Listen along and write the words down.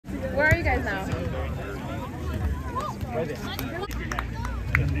She's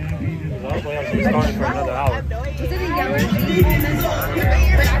starting for another hour. Was it a yellow?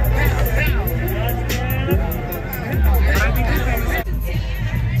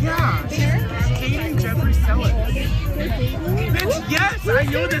 Yeah, Katie Jeffrey Sellers. Bitch, yes, I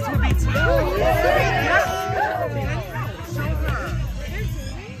knew this would be too. Yes. Show her.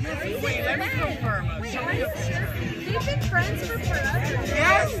 Wait, let me confirm. Show me a picture. They've been friends for forever.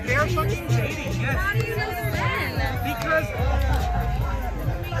 Yes, they're fucking dating. Yes. How do you know they're men? Because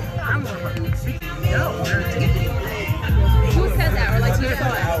I'm no. Who said that? Or like who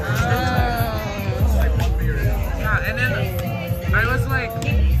saw it? Yeah, and then I was like,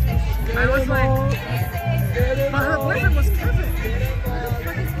 but her boyfriend was Kevin.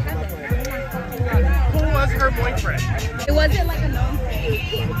 Who was her boyfriend? It wasn't like a known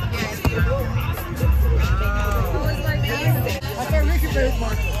thing. Who was like that?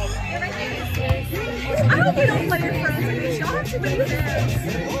 I hope you don't play your friends. Y'all have too many friends.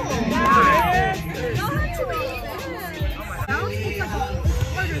 Y'all have too many friends. It's like it's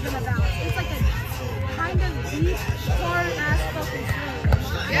harder than a balance. It's like a kind of deep, hard ass fucking thing.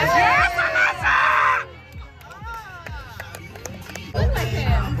 Yes, Melissa! Look like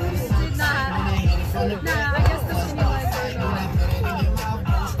him. Did not. Nah, I guess this one you like.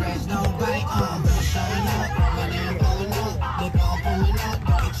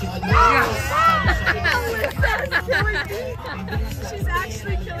 She's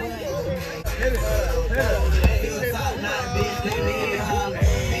actually killing me.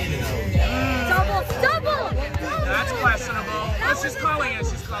 Double! That's questionable. Let's just calling it.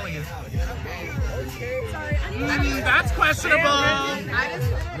 She's calling it. Sorry, That's questionable. I just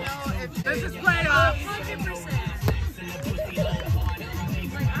didn't know if This is playoff. 100%.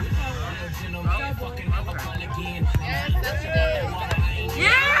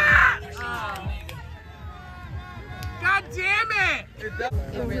 Yeah! God damn it!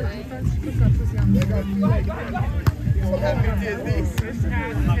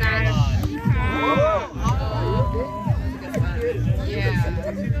 Yeah.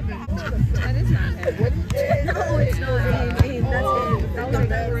 That is not him. No, it's not him. That's him. That was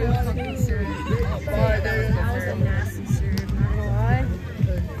a real fucking syrup. That was a nasty syrup, not gonna lie.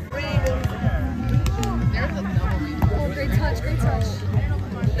 There's a double. Oh, great touch, great touch.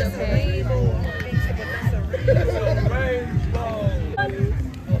 Okay.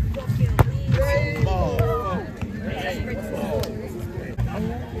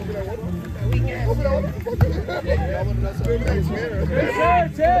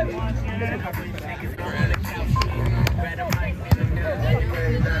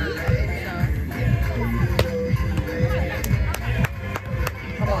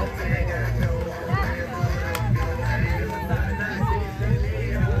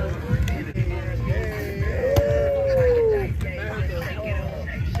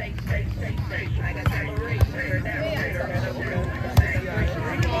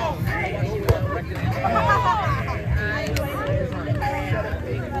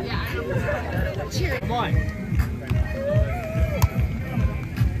 Come on.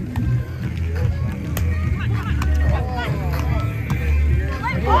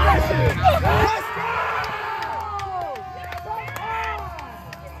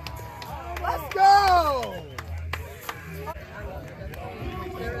 Let's go!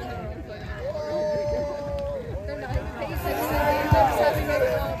 They're not basic, they're just having it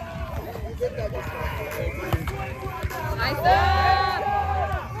up. Nice up!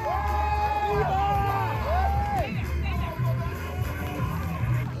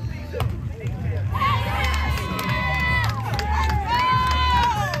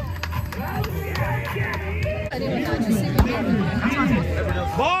 Anyone not just see what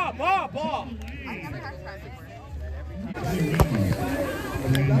Ball!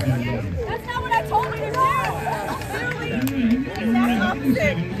 That's not what I told you to do! Literally, exact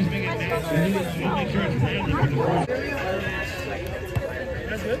opposite.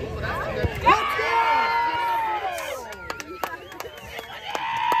 That's good?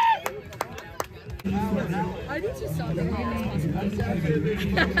 I need to stop it.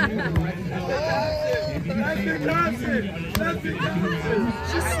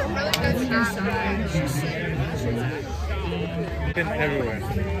 She's so really good with her side. She's Everywhere.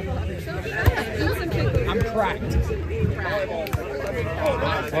 I'm cracked.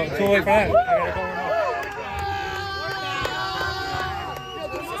 Well, too late for that. I gotta go home.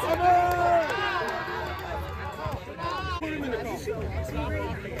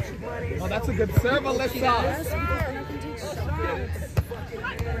 Oh, that's a good serve, Alyssa.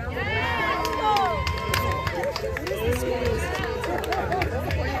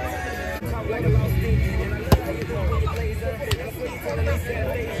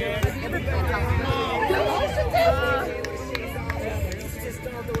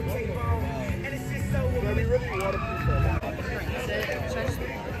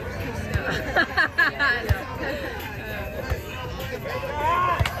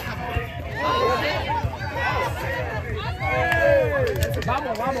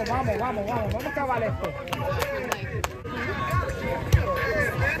 Vamos, vamos, vamos a acabar esto.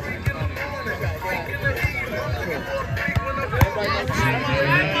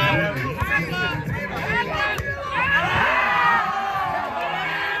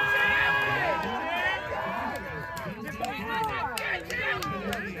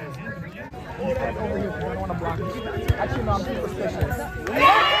 Over here, I don't want to block you. Actually, no, I'm superstitious.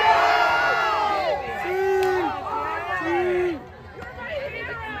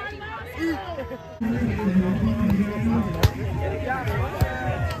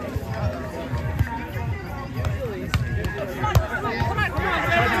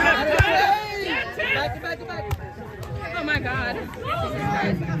 Back. Oh my God.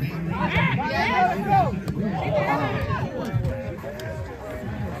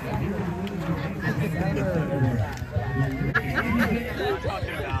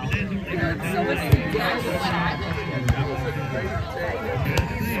 So much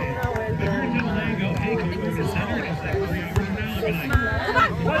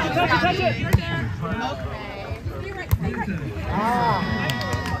Touch it!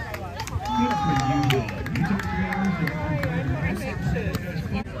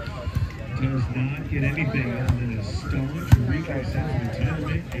 Does not get anything other than a staunch recess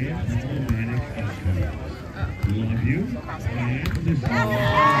retirement and romantic outcome. Love you. And this is a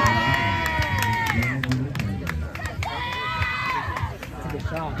good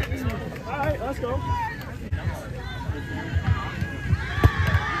shot. All right, let's go.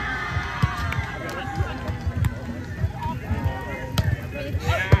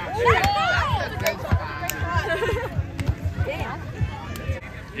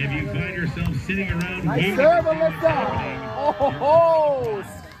 If you find yourself sitting around Nice serve, Alyssa! Oh,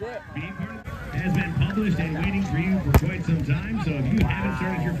 shit. Being part of has been published and waiting for you for quite some time, so if you haven't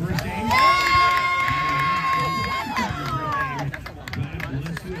started your first game,